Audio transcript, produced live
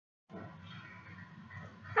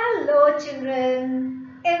Hello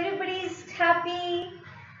children, everybody's happy,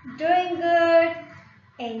 doing good,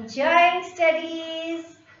 enjoying studies.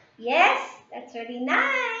 Yes, that's really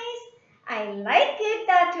nice. I like it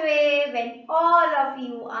that way when all of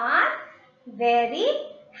you are very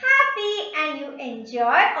happy and you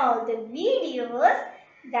enjoy all the videos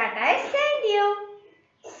that I send you.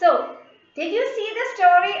 So, did you see the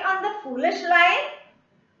story on the foolish lion?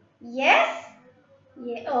 Yes?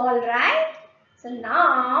 Yeah, all right. So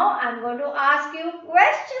now I'm going to ask you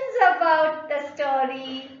questions about the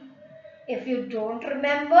story. If you don't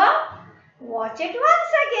remember, watch it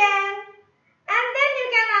once again and then you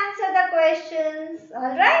can answer the questions.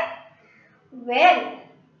 All right? Well,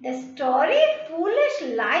 the story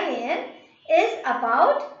Foolish Lion is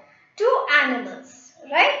about two animals,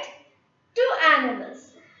 right? Two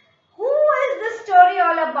animals. Who is the story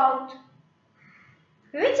all about?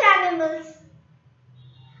 Which animals?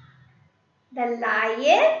 The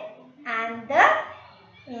lion and the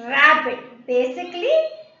rabbit. Basically,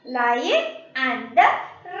 lion and the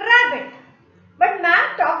rabbit. But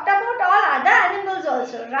ma'am talked about all other animals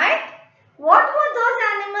also, right? What were those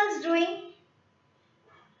animals doing?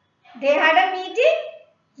 They had a meeting?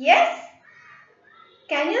 Yes.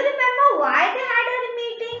 Can you remember why they had a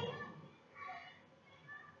meeting?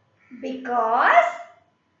 Because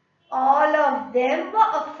all of them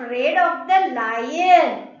were afraid of the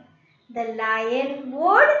lion. The lion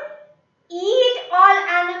would eat all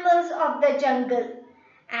animals of the jungle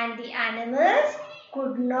and the animals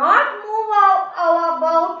could not move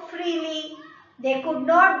about freely. They could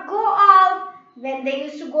not go out. When they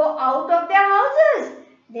used to go out of their houses,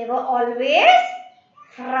 they were always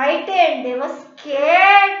frightened. They were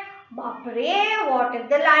scared. Bapre, what if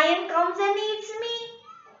the lion comes and eats me?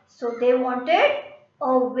 So they wanted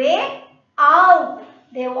a way out.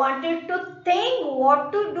 They wanted to think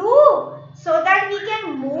what to do so that we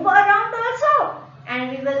can move around also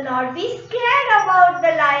and we will not be scared about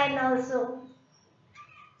the lion also.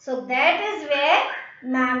 So that is where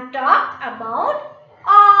ma'am talked about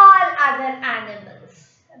all other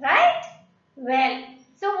animals, right? Well,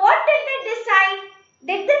 so what did they decide?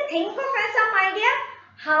 Did they think of some idea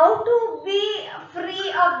how to be free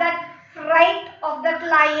of that fright of that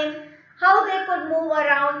lion? How they could move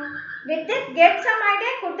around? Did they get some idea?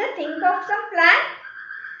 Could they think of some plan?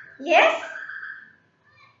 Yes?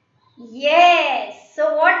 Yes.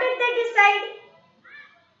 So what did they decide?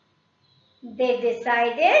 They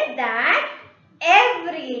decided that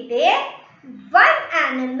every day one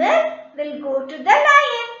animal will go to the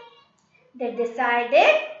lion. They decided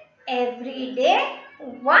every day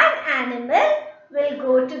one animal will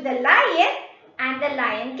go to the lion and the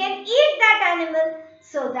lion can eat that animal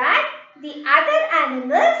so that the other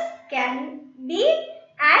animals can be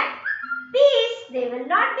at peace. They will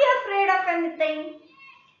not be afraid of anything.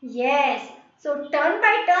 Yes. So turn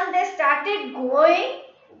by turn they started going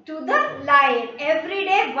to the lion. Every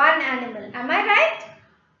day one animal. Am I right?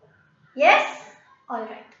 Yes?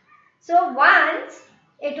 Alright. So once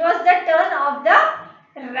it was the turn of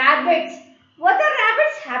the rabbits. Were the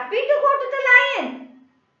rabbits happy to go to the lion?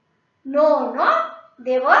 No.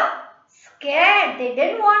 They were scared. They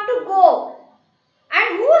didn't want to go.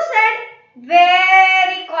 And who said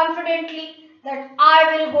very confidently that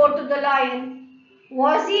I will go to the lion?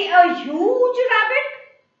 Was he a huge rabbit?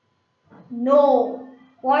 No.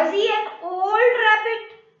 Was he an old rabbit?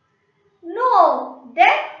 No.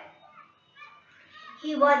 Then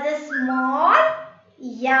he was a small,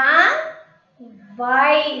 young,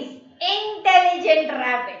 wise, intelligent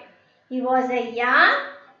rabbit. He was a young,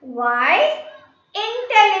 wise,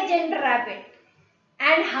 intelligent rabbit.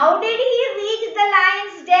 And how did he reach the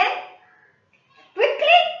lion's den?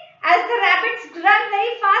 Quickly, as the rabbits run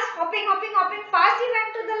very fast, hopping fast, he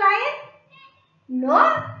went to the lion? No,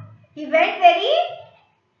 he went very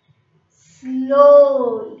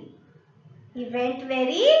slowly. He went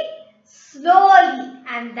very slowly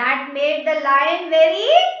and that made the lion very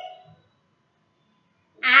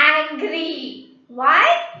angry. Why?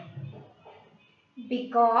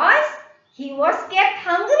 Because he was kept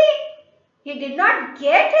hungry. He did not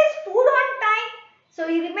get his food on time. So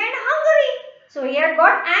he remained hungry. So he had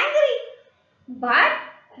got angry. But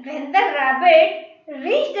when the rabbit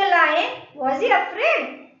reached the lion, was he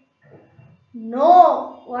afraid?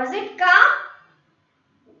 No. Was it calm?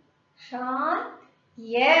 Shant?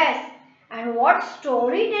 Yes. And what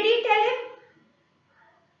story did he tell him?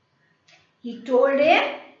 He told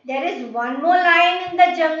him there is one more lion in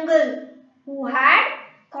the jungle who had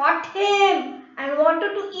caught him and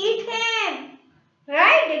wanted to eat him.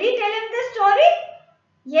 Right? Did he tell him this story?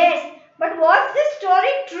 Yes. But was this story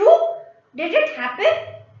true? Did it happen?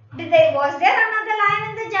 Was there another lion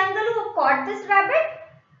in the jungle? fought this rabbit?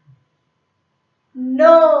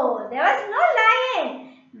 No, there was no lion.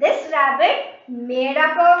 This rabbit made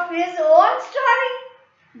up of his own story.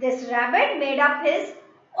 This rabbit made up his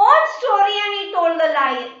own story and he told the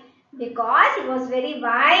lion because he was very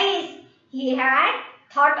wise. He had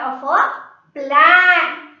thought of a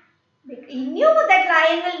plan. He knew that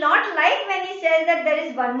lion will not like when he says that there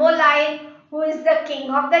is one more lion who is the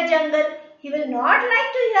king of the jungle. He will not like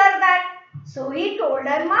to hear that. So he told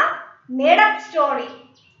him a made up story.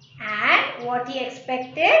 And what he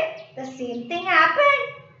expected, the same thing happened.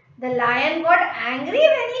 The lion got angry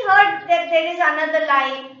when he heard that there is another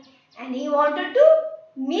lion and he wanted to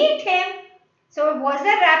meet him. So was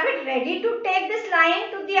the rabbit ready to take this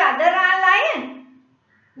lion to the other lion?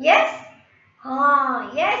 Yes?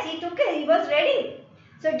 Yes, he took it. He was ready.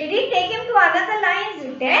 So did he take him to another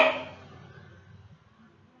lion's den?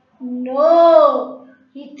 No.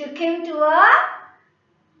 He took him to a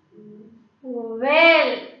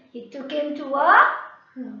well. He took him to a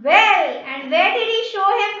well. And where did he show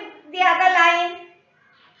him the other lion?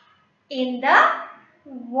 In the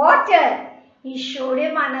water. He showed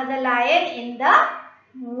him another lion in the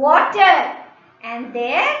water. And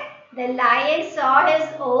there the lion saw his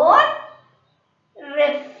own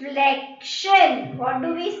reflection. What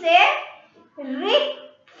do we say?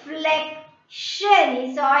 Reflection.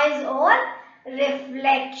 He saw his own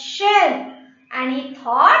reflection. And he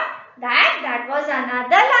thought that was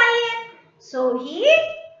another lion. So he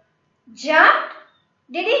jumped.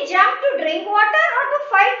 Did he jump to drink water or to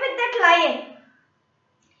fight with that lion?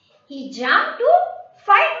 He jumped to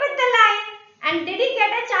fight with the lion. And did he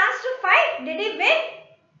get a chance to fight? Did he win?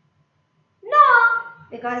 No,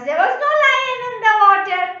 because there was no lion in the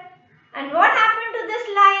water. And what happened to this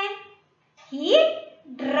lion? He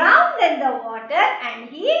drowned in the water and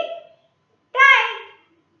he died.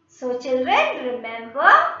 So children,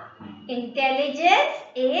 remember, intelligence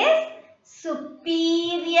is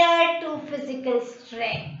superior to physical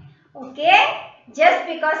strength. Okay? Just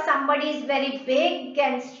because somebody is very big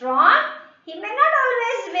and strong, he may not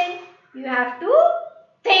always win. You have to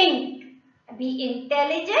think, be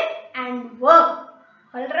intelligent and work.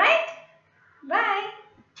 Alright? Bye.